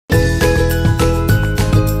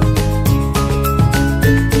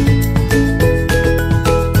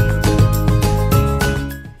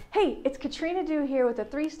with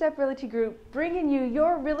the 3-Step Realty Group, bringing you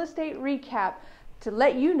your real estate recap to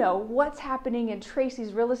let you know what's happening in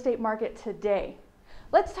Tracy's real estate market today.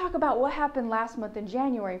 Let's talk about what happened last month in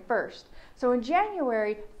January 1st. So in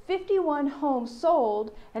January, 51 homes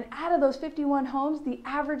sold, and out of those 51 homes, the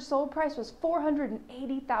average sold price was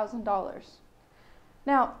 $480,000.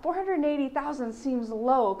 Now, $480,000 seems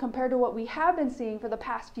low compared to what we have been seeing for the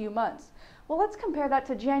past few months. Well, let's compare that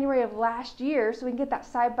to January of last year so we can get that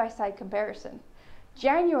side-by-side comparison.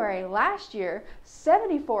 January last year,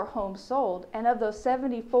 74 homes sold, and of those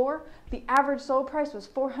 74, the average sold price was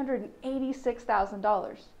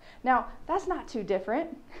 $486,000. Now, that's not too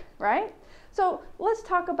different, right? So let's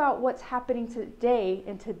talk about what's happening today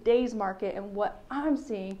in today's market and what I'm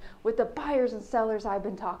seeing with the buyers and sellers I've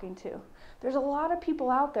been talking to. There's a lot of people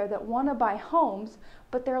out there that want to buy homes,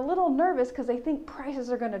 but they're a little nervous because they think prices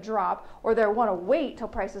are going to drop, or they want to wait till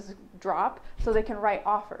prices drop so they can write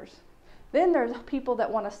offers. Then there's people that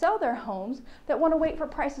want to sell their homes that want to wait for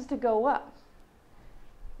prices to go up.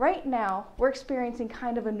 Right now, we're experiencing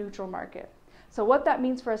kind of a neutral market. So what that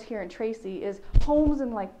means for us here in Tracy is homes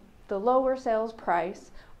in like the lower sales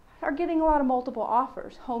price are getting a lot of multiple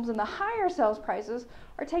offers. Homes in the higher sales prices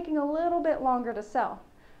are taking a little bit longer to sell.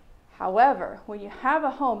 However, when you have a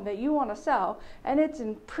home that you want to sell and it's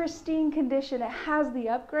in pristine condition, it has the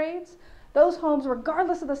upgrades, those homes,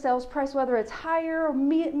 regardless of the sales price, whether it's higher or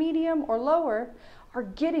medium or lower, are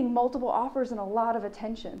getting multiple offers and a lot of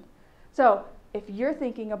attention. So if you're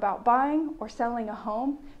thinking about buying or selling a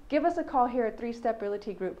home, give us a call here at 3-Step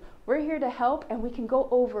Realty Group. We're here to help, and we can go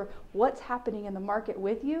over what's happening in the market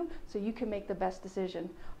with you so you can make the best decision.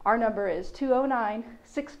 Our number is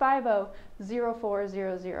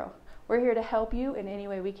 209-650-0400. We're here to help you in any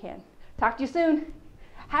way we can. Talk to you soon.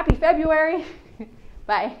 Happy February.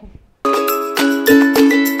 Bye.